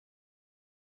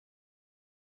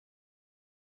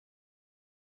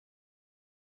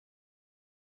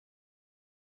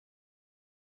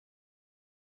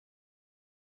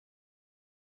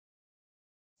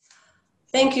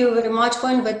Thank you very much for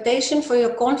invitation for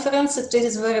your conference. It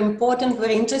is very important,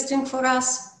 very interesting for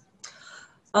us.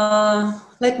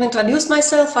 Let me introduce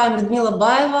myself. I'm Liudmila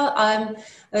Baeva. I'm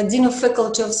Dean of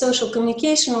Faculty of Social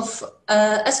Communication of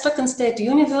Astrakhan State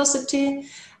University.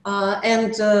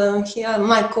 And here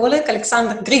my colleague,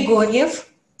 Alexandr Grigorev.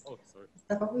 Oh, sorry.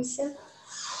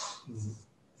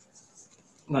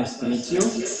 Nice to meet you.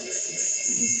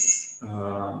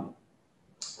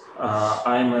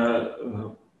 I'm a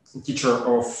teacher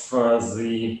of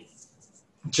the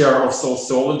chair of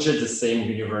sociology at the same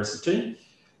university.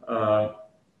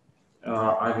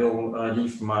 I will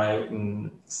leave my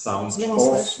sound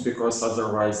off because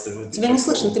otherwise it would be. Тебя не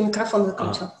слышно, ты микрофон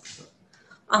выключил.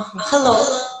 Hello,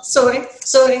 sorry.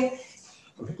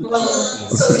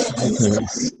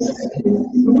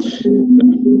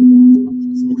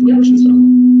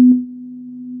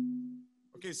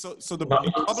 Okay, so the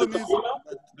problem is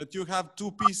that you have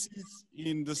two PCs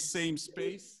in the same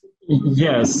space.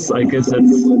 Yes, I guess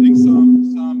that's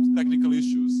some technical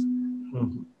issues.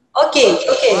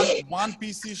 Okay. One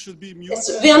PC should be muted.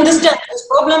 Yes, we understand this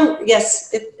problem.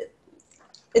 Yes,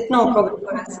 it's no problem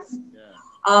for us.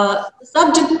 Yeah. The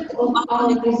subject of our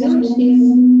research is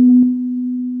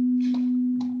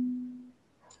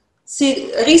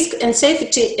risk and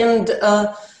safety and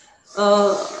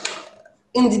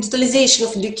in digitalization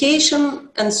of education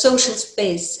and social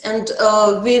space. And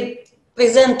we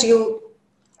present you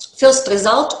first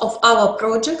result of our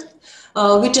project,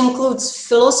 which includes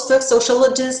philosophers,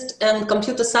 sociologists, and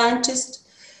computer scientists.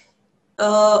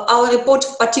 Our report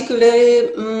is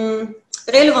particularly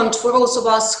relevant for those of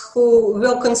us who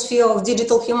work in the sphere of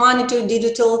digital humanity,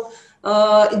 digital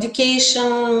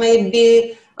education,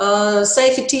 maybe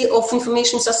safety of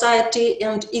information society,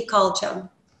 and e-culture.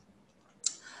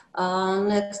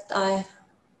 Next,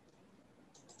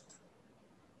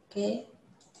 okay.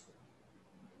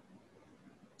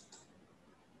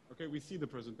 Okay, we see the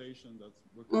presentation. That's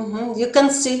working. You can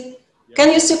see. Yeah.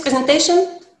 Can you see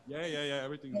presentation? Yeah.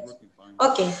 Everything is working fine.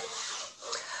 Okay.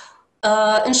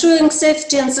 Ensuring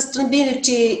safety and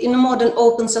sustainability in a modern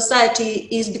open society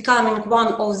is becoming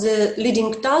one of the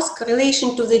leading tasks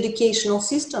relation to the educational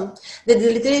system. The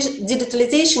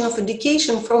digitalization of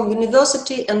education from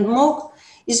university and more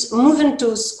is moving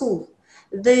to school.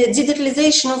 The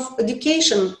digitalization of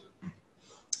education,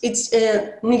 it's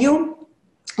a new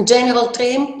general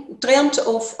trend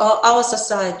of our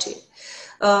society.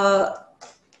 The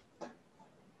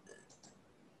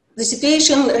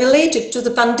situation related to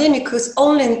the pandemic has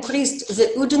only increased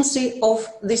the urgency of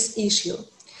this issue.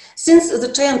 Since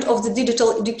the trend of the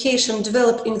digital education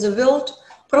developed in the world,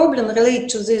 problems related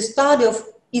to the study of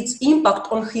its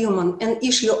impact on human and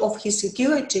issue of his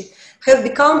security have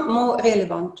become more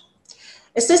relevant.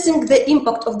 Assessing the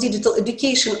impact of digital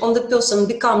education on the person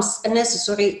becomes a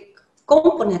necessary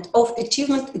component of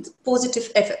achievement its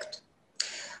positive effect.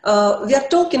 We are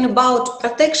talking about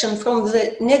protection from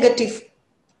the negative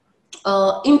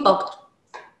impact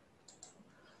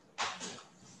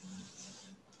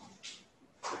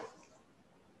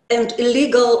and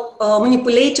illegal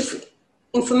manipulative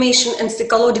information and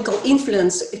psychological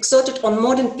influence exerted on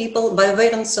modern people by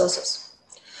various sources.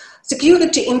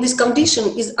 Security in this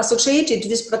condition is associated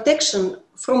with protection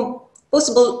from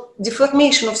possible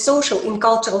deformation of social and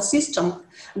cultural system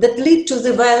that lead to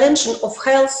the violation of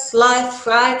health, life,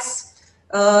 rights,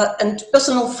 and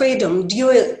personal freedom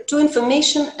due to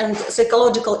information and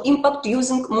psychological impact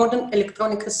using modern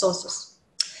electronic resources.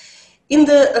 In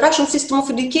the Russian system of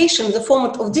education, the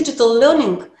format of digital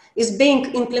learning is being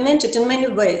implemented in many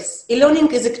ways.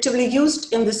 E-learning is actively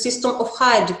used in the system of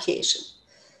higher education.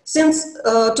 Since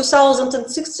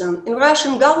 2016, the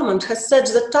Russian government has set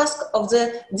the task of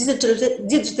the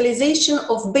digitalization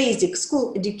of basic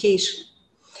school education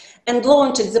and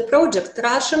launched the project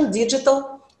Russian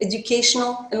Digital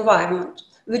Educational Environment,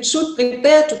 which should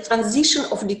prepare to transition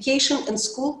of education and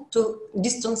school to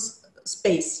distance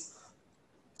space.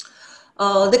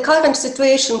 The current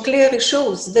situation clearly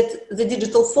shows that the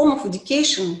digital form of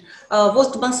education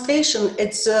was demonstration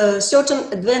its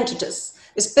certain advantages,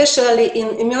 especially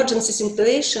in emergency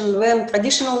situations when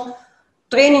traditional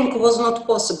training was not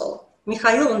possible.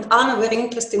 Mikhail and Anna very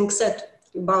interesting said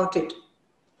about it,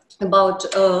 about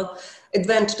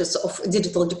advantages of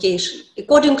digital education.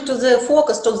 According to the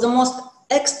forecast of the most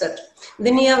expert,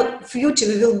 the near future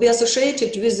will be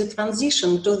associated with the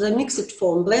transition to the mixed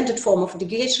form, blended form of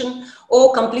education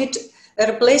or complete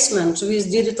replacement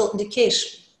with digital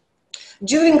education.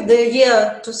 During the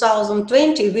year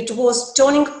 2020, which was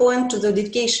turning point to the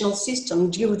educational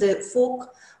system due to the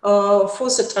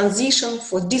forced transition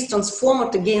for distance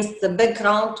format against the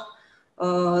background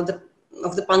of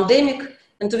the pandemic,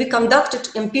 and we conducted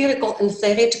empirical and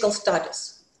theoretical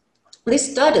studies.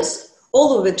 These studies,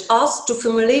 all of which asked to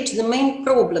formulate the main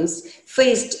problems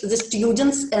faced the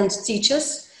students and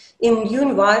teachers in new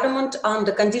environment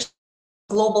under conditions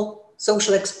of global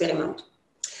social experiment.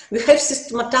 We have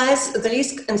systematized the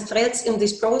risk and threats in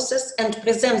this process and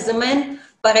present the main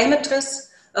parameters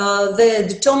that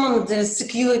determine the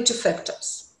security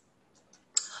factors.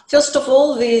 First of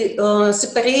all, we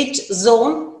separate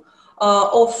zone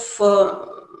of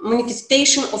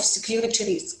manifestation of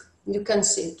security risk. You can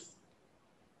see it.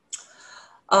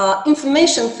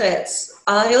 Information threats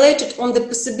are related on the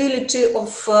possibility of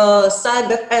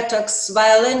cyber attacks,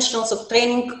 violations of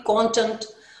training content,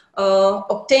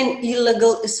 obtain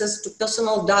illegal access to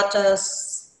personal data,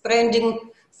 spreading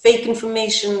fake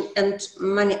information, and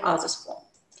many others forms.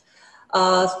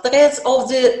 Threats of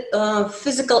the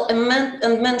physical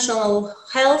and mental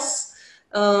health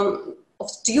of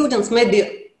students,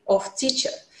 maybe of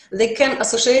teachers, they can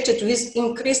associate it with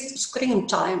increased screen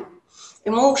time,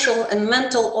 emotional and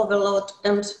mental overload,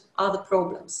 and other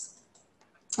problems.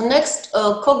 Next,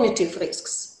 cognitive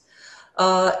risks.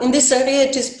 In this area,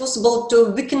 it is possible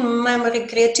to weaken memory,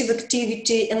 creative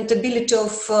activity, and ability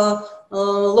of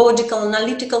logical,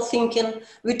 analytical thinking,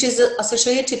 which is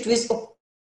associated with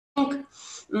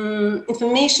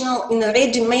informational in a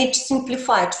ready-made,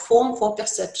 simplified form for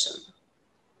perception.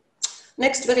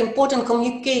 Next, very important,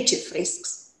 communicative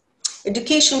risks.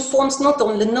 Education forms not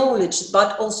only knowledge,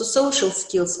 but also social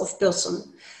skills of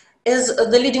person. As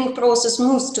the leading process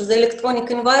moves to the electronic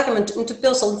environment,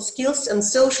 interpersonal skills and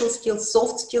social skills,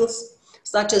 soft skills,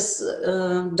 such as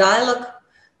dialogue,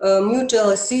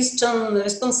 mutual assistance,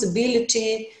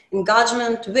 responsibility,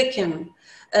 engagement, weaken.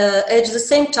 At the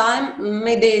same time,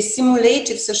 maybe a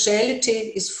simulative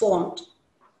sociality is formed.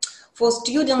 For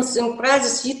students in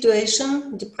crisis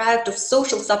situation, deprived of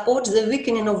social support, the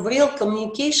weakening of real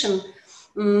communication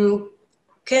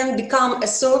can become a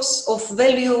source of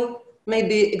value,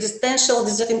 maybe existential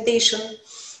disorientation,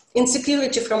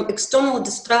 insecurity from external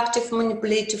destructive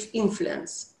manipulative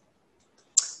influence.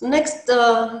 Next,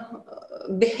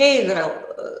 behavioral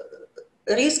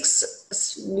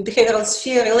risks, behavioral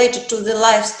sphere related to the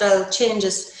lifestyle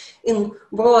changes in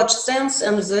broad sense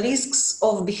and the risks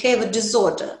of behavior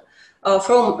disorder.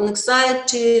 From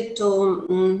anxiety to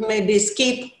maybe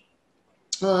escape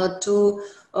to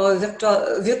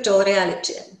virtual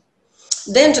reality.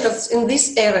 Dangerous in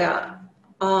this area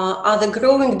are the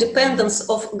growing dependence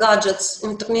of gadgets,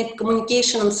 internet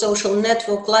communication and social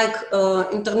network like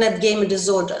internet game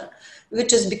disorder,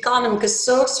 which is becoming a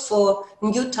source for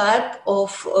new type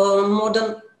of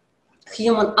modern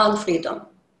human unfreedom.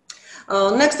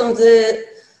 Next on the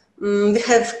we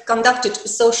have conducted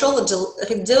sociological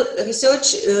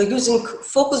research using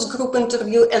focus group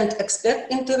interview and expert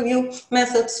interview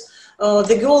methods.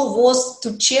 The goal was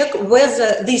to check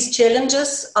whether these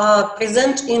challenges are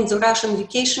present in the Russian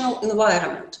educational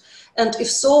environment, and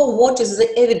if so, what is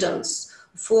the evidence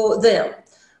for them.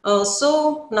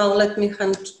 So now let me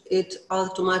hand it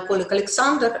out to my colleague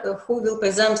Alexandr, who will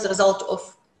present the result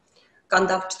of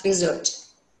conducted research.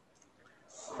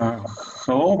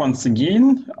 Hello once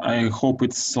again. I hope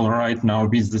it's all right now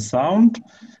with the sound.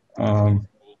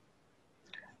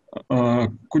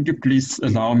 Could you please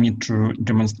allow me to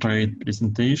demonstrate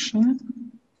presentation?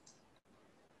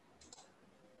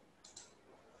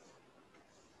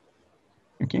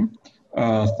 Okay,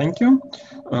 thank you.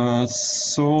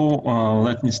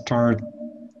 Let me start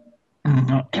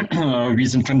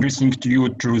with introducing you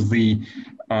to the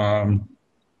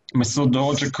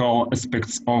methodological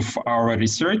aspects of our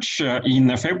research.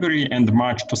 In February and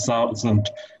March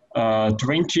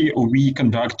 2020, we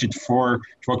conducted 4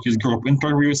 focus group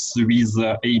interviews with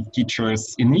 8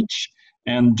 teachers in each.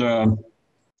 And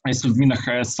as Liudmila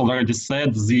has already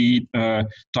said, the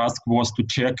task was to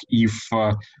check if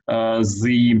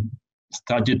the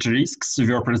studied risks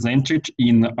were presented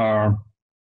in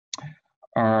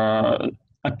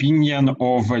opinion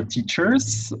of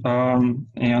teachers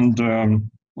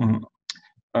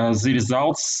the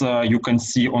results you can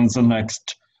see on the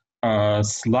next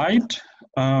slide.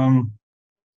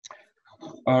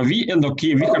 We have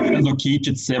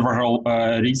allocated several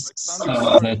risks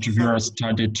that were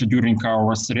studied during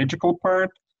our theoretical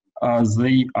part.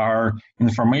 They are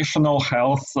informational,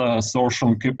 health,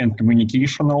 social and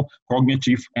communicational,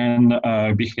 cognitive, and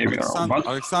behavioral.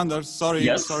 Alexandr, sorry,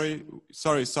 yes? sorry.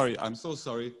 I'm so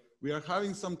sorry. We are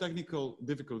having some technical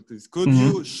difficulties. Could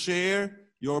you share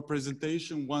your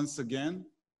presentation once again?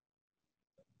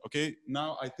 Okay,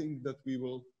 now I think that we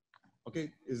will,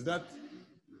 okay, is that,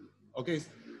 okay.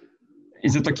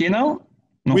 Is it okay now?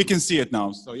 No. We can see it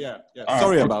now. So yeah.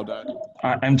 Sorry about that.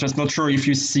 I'm just not sure if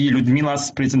you see Liudmila's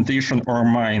presentation or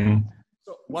mine.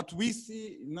 So what we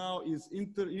see now is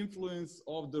influence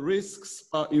of the risks,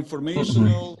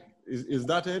 informational. Is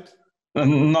that it?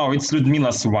 No, it's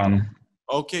Liudmila's one.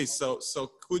 Okay, so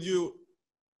could you?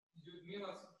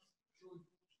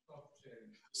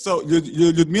 So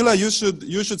Liudmila,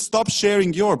 you should stop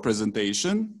sharing your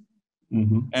presentation,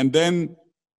 and then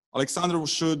Alexandr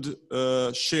should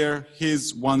share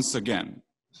his once again,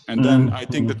 and then I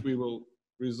think that we will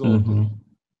resolve it.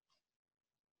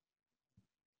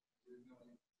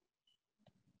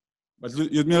 But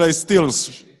Liudmila is still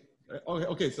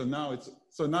okay. So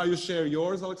now you share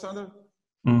yours, Alexandr.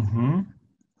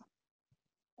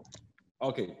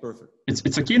 Okay, perfect.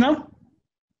 It's okay now.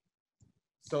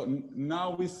 So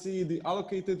now we see the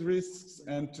allocated risks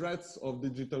and threats of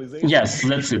digitalization. Yes,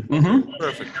 that's it.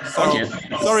 Perfect. So,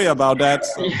 sorry about that.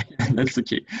 So. That's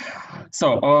okay.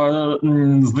 So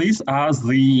these are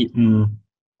the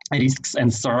risks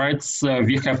and threats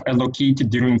we have allocated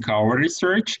during our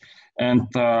research. And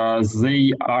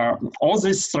they are all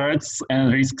these threats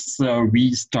and risks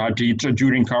we studied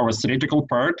during our theoretical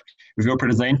part were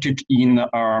presented in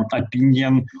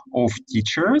opinion of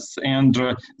teachers, and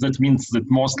that means that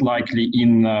most likely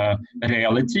in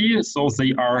reality. So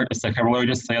they are, as I have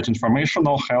already said,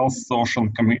 informational, health, social,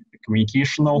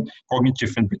 communicational,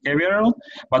 cognitive, and behavioral.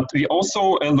 But we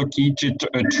also allocated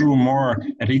two more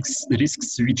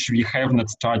risks which we have not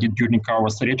studied during our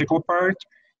theoretical part.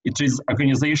 It is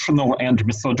organizational and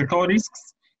methodological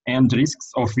risks and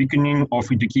risks of weakening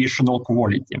of educational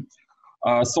quality.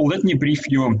 So let me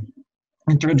briefly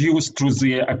introduce to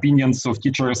the opinions of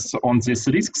teachers on these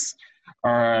risks.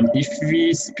 If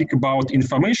we speak about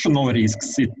informational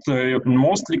risks, it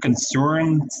mostly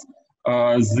concerns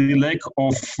the lack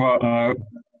of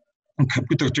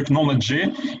computer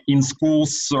technology in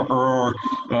schools, or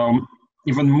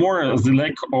even more the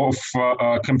lack of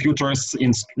computers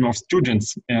in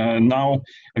students. Now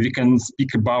we can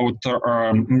speak about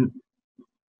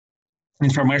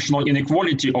informational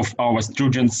inequality of our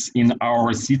students in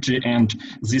our city, and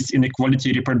this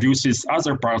inequality reproduces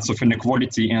other parts of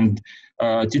inequality, and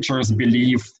teachers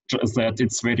believe that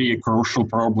it's very crucial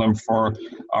problem for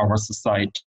our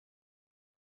society.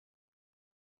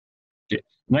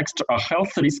 Next are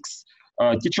health risks.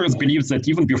 Teachers believe that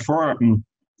even before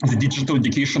the digital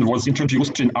education was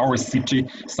introduced in our city,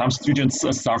 some students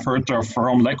suffered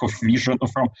from lack of vision,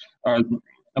 from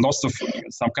loss of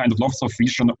some kind of loss of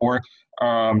vision, or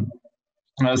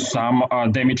some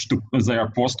damage to their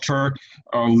posture,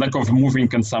 lack of moving,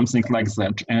 and something like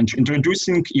that. And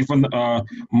introducing even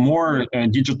more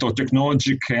digital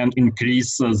technology can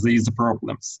increase these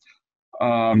problems.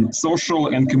 Social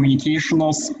and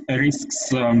communicational risks,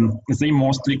 they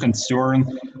mostly concern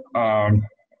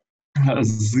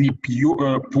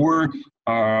the poor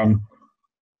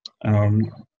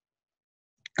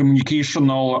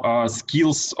communicational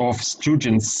skills of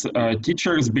students.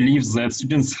 Teachers believe that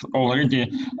students already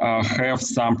have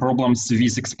some problems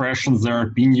with expression their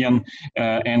opinion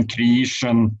and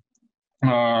creation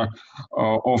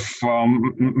of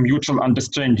mutual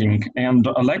understanding, and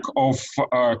a lack of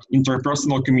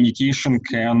interpersonal communication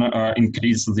can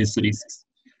increase these risks.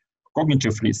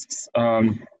 Cognitive risks.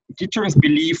 Teachers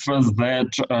believe that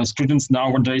students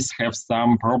nowadays have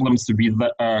some problems with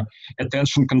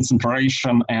attention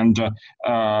concentration and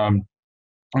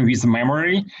with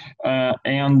memory,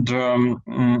 and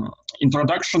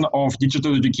introduction of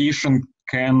digital education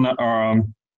can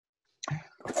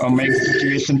make the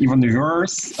situation even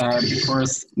worse,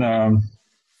 because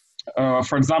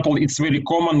for example, it's very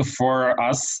common for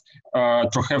us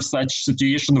to have such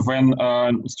situation when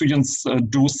students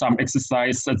do some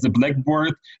exercise at the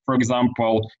blackboard, for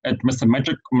example, at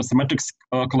mathematics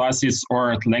classes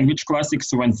or at language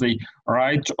classes, when they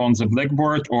write on the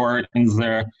blackboard or in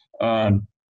their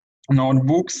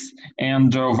notebooks.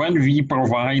 And when we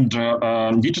provide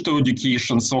digital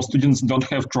education, so students don't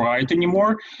have to write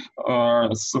anymore,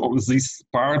 so this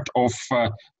part of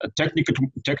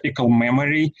technical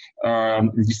memory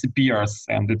disappears,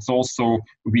 and it's also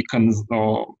weakens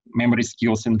memory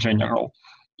skills in general.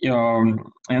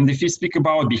 And if we speak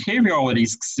about behavioral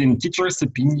risks, in teachers'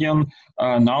 opinion,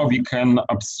 now we can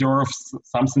observe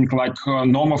something like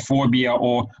nomophobia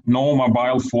or no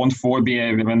mobile phone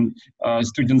phobia, when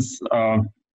students are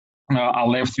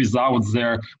left without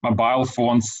their mobile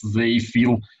phones. They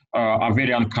feel are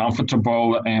very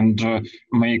uncomfortable and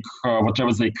make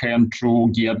whatever they can to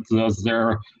get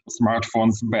their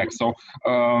smartphones back. So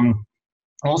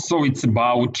also it's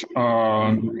about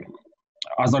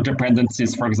other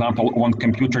dependencies, for example, on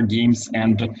computer games.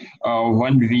 And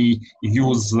when we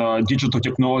use digital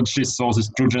technology, so the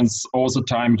students all the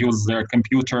time use their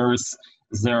computers,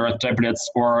 their tablets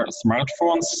or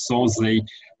smartphones, so they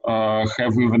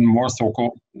have even more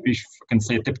so-called, if I can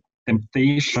say,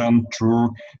 temptation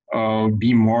to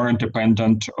be more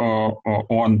dependent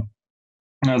on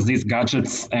these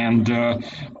gadgets and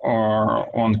or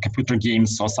on computer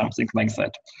games or something like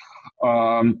that.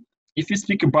 If you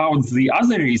speak about the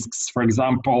other risks, for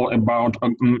example, about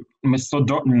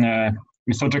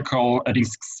methodological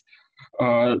risks,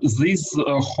 this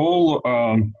whole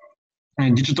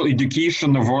digital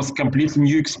education was completely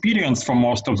new experience for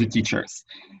most of the teachers.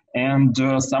 And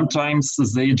sometimes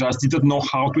they just didn't know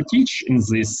how to teach in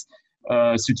this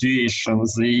situation.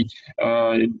 They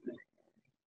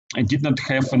did not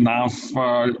have enough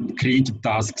creative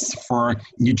tasks for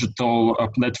digital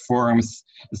platforms.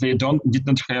 They did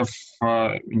not have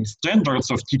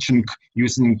standards of teaching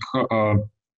using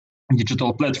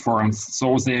digital platforms,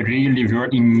 so they really were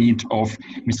in need of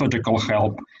methodical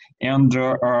help. And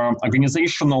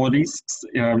organizational risks,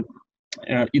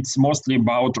 it's mostly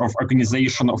about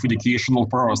organization of educational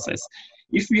process.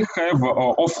 If we have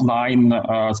offline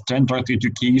standard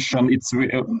education, it's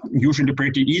usually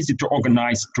pretty easy to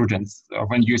organize students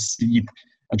when you see it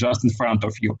just in front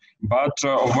of you. But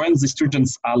when the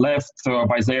students are left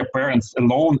by their parents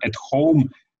alone at home,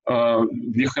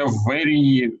 we have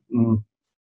very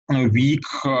weak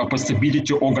possibility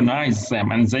to organize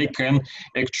them, and they can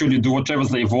actually do whatever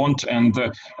they want, and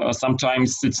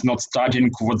sometimes it's not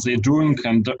studying what they're doing,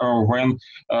 and when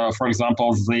for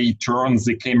example they turn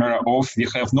the camera off, we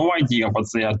have no idea what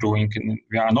they are doing, and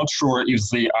we are not sure if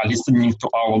they are listening to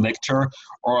our lecture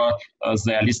or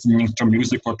they are listening to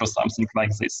music or to something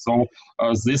like this. So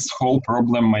this whole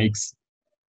problem makes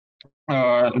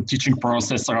teaching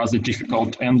process rather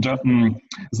difficult. And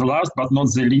the last but not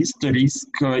the least risk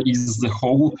is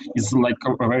like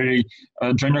a very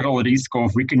general risk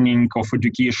of weakening of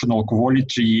educational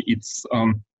quality. It's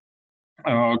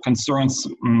concerns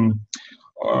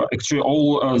actually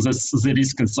all the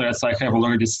risks, as I have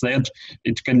already said.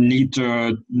 It can lead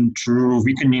to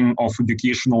weakening of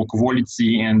educational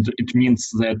quality, and it means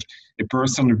that a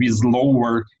person with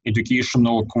lower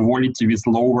educational quality, with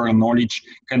lower knowledge,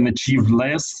 can achieve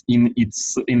less in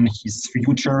his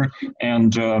future,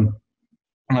 and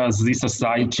the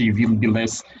society will be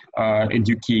less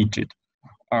educated.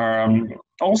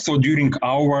 Also, during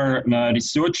our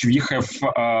research, we have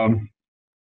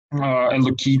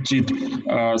allocated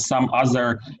some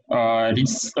other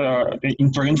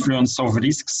interinfluence of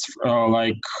risks,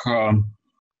 like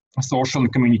social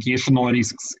and communicational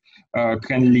risks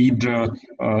can lead to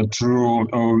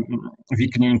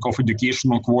weakening of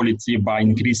educational quality by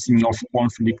increasing of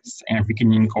conflicts and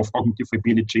weakening of cognitive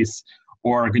abilities,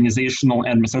 or organizational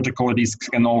and methodical risks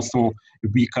can also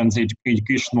weaken the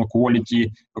educational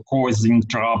quality, causing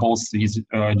troubles with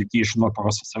educational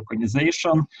process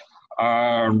organization.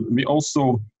 We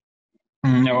also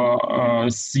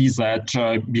see that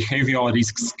behavioral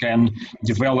risks can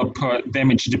develop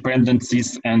damage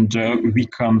dependencies and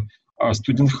weaken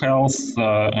student health,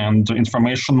 and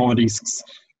informational risks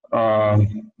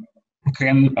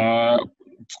can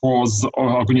cause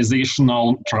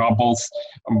organizational troubles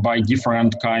by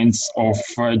different kinds of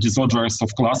disorders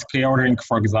of class carrying.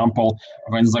 For example,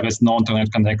 when there is no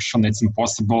internet connection, it's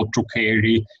impossible to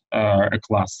carry a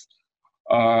class.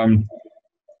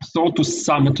 So to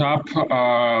sum it up,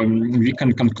 we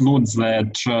can conclude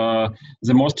that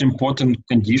the most important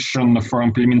condition for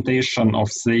implementation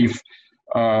of safe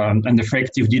and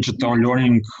effective digital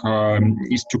learning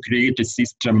is to create a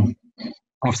system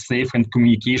of safe and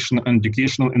communication and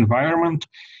educational environment,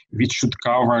 which should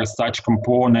cover such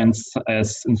components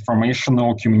as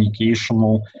informational,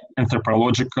 communicational,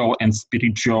 anthropological, and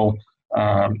spiritual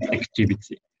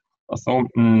activity. So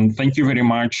thank you very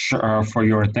much for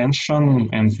your attention,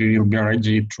 and we will be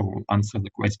ready to answer the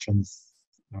questions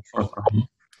further.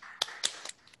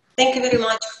 Thank you very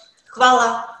much.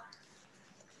 Hvala.